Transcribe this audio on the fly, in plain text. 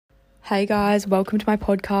Hey guys, welcome to my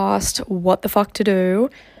podcast, What the Fuck to Do.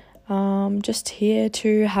 Just here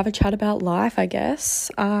to have a chat about life, I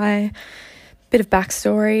guess. Bit of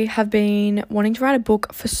backstory, have been wanting to write a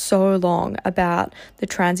book for so long about the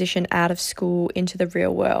transition out of school into the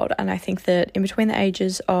real world. And I think that in between the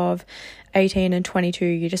ages of 18 and 22,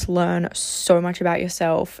 you just learn so much about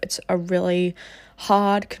yourself. It's a really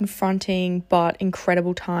hard, confronting, but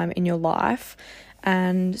incredible time in your life.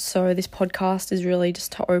 And so this podcast is really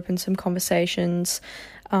just to open some conversations,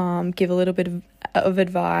 give a little bit of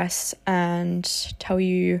advice and tell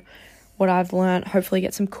you what I've learned. Hopefully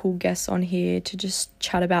get some cool guests on here to just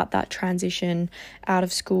chat about that transition out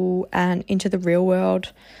of school and into the real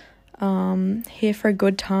world. Here for a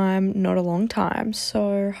good time, not a long time.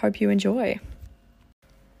 So hope you enjoy.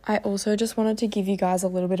 I also just wanted to give you guys a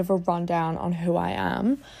little bit of a rundown on who I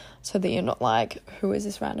am, so that you're not like, who is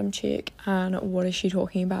this random chick and what is she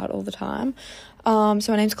talking about all the time? So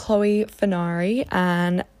my name's Chloe Fenari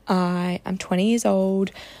and I am 20 years old.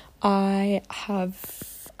 I'm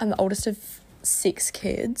the oldest of 6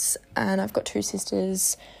 kids and I've got 2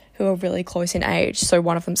 sisters who are really close in age. So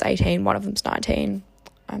one of them's 18, one of them's 19,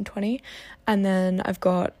 I'm 20. And then I've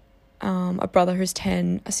got a brother who's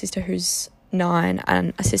 10, a sister who's 9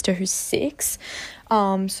 and a sister who's 6.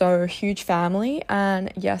 So huge family,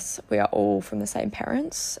 and yes, we are all from the same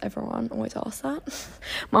parents. Everyone always asks that.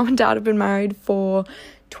 Mum and dad have been married for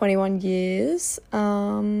 21 years.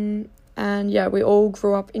 And yeah, we all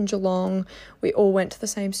grew up in Geelong. We all went to the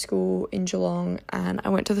same school in Geelong, and I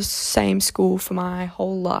went to the same school for my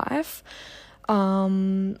whole life.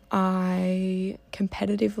 I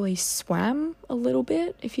competitively swam a little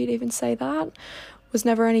bit, if you'd even say that. Was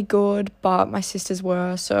never any good, but my sisters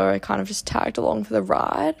were, so I kind of just tagged along for the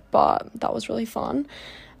ride, but that was really fun.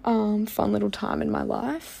 Fun little time in my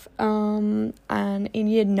life. And in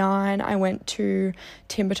year 9, I went to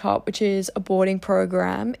Timbertop, which is a boarding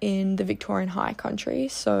program in the Victorian High Country,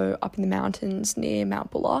 so up in the mountains near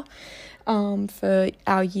Mount Buller, for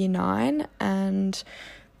our year 9, and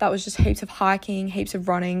that was just heaps of hiking, heaps of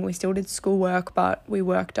running. We still did schoolwork, but we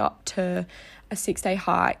worked up to a 6-day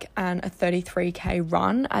hike and a 33k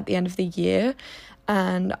run at the end of the year.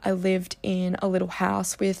 And I lived in a little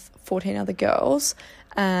house with 14 other girls,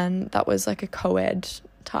 and that was like a co-ed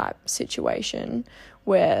type situation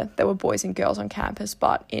where there were boys and girls on campus,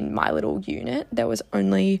 but in my little unit there was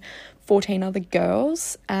only 14 other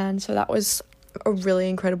girls. And so that was a really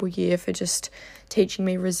incredible year for just teaching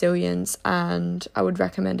me resilience, and I would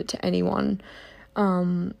recommend it to anyone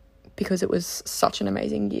because it was such an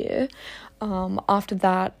amazing year. After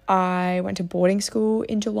that, I went to boarding school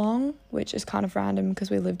in Geelong, which is kind of random because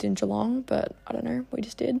we lived in Geelong, but I don't know, we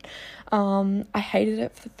just did. I hated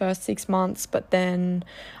it for the first 6 months, but then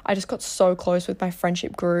I just got so close with my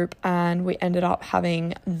friendship group and we ended up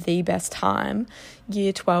having the best time.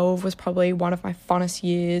 Year 12 was probably one of my funnest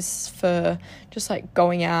years for just like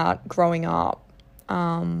going out, growing up,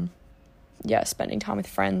 spending time with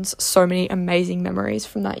friends. So many amazing memories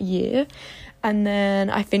from that year. And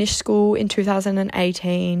then I finished school in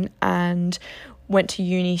 2018 and went to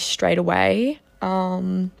uni straight away.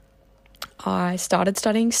 I started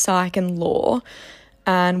studying psych and law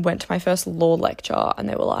and went to my first law lecture, and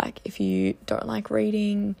they were like, if you don't like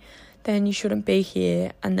reading, then you shouldn't be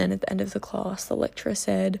here. And then at the end of the class, the lecturer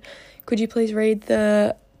said, could you please read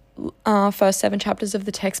the first 7 chapters of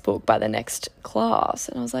the textbook by the next class?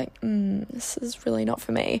 And I was like, this is really not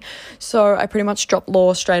for me. So I pretty much dropped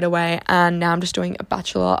law straight away, and now I'm just doing a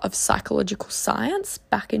Bachelor of Psychological Science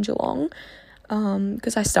back in Geelong,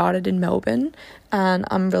 because I started in Melbourne and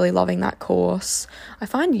I'm really loving that course. I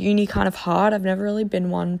find uni kind of hard. I've never really been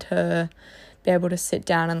one to be able to sit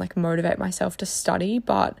down and like motivate myself to study,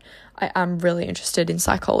 but I am really interested in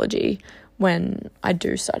psychology when I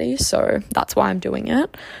do study, so that's why I'm doing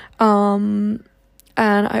it. And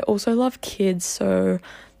I also love kids, so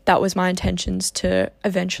that was my intentions to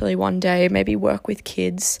eventually one day maybe work with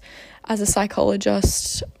kids as a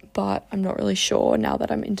psychologist, but I'm not really sure now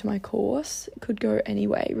that I'm into my course. It could go any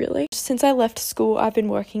way, really. Since I left school, I've been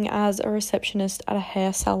working as a receptionist at a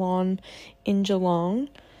hair salon in Geelong.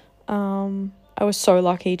 I was so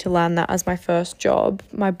lucky to land that as my first job.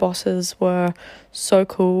 My bosses were so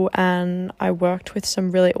cool and I worked with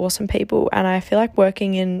some really awesome people, and I feel like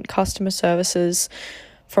working in customer services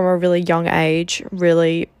from a really young age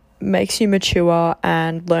really makes you mature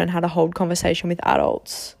and learn how to hold conversation with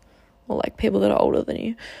adults or like people that are older than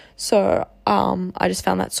you. So I just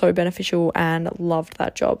found that so beneficial and loved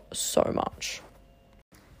that job so much.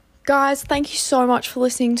 Guys, thank you so much for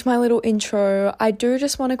listening to my little intro. I do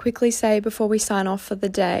just want to quickly say before we sign off for the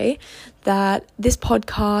day that this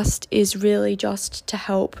podcast is really just to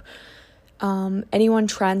help anyone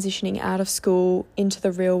transitioning out of school into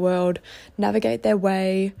the real world navigate their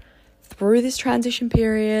way through this transition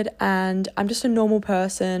period. And I'm just a normal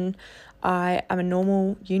person. I am a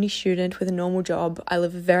normal uni student with a normal job. I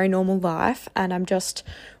live a very normal life, and I'm just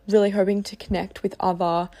really hoping to connect with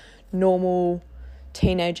other normal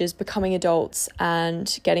teenagers becoming adults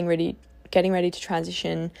and getting ready to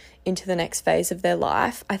transition into the next phase of their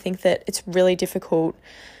life. I think that it's really difficult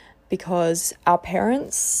because our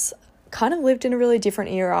parents kind of lived in a really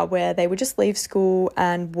different era where they would just leave school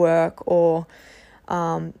and work or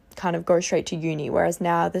kind of go straight to uni, whereas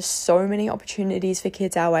now there's so many opportunities for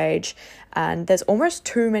kids our age, and there's almost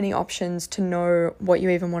too many options to know what you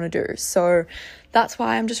even want to do. So that's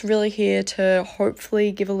why I'm just really here to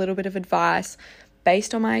hopefully give a little bit of advice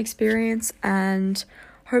based on my experience, and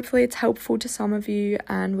hopefully it's helpful to some of you,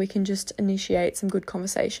 and we can just initiate some good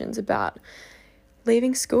conversations about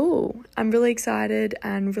leaving school. I'm really excited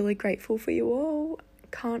and really grateful for you all.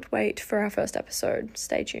 Can't wait for our first episode.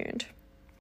 Stay tuned.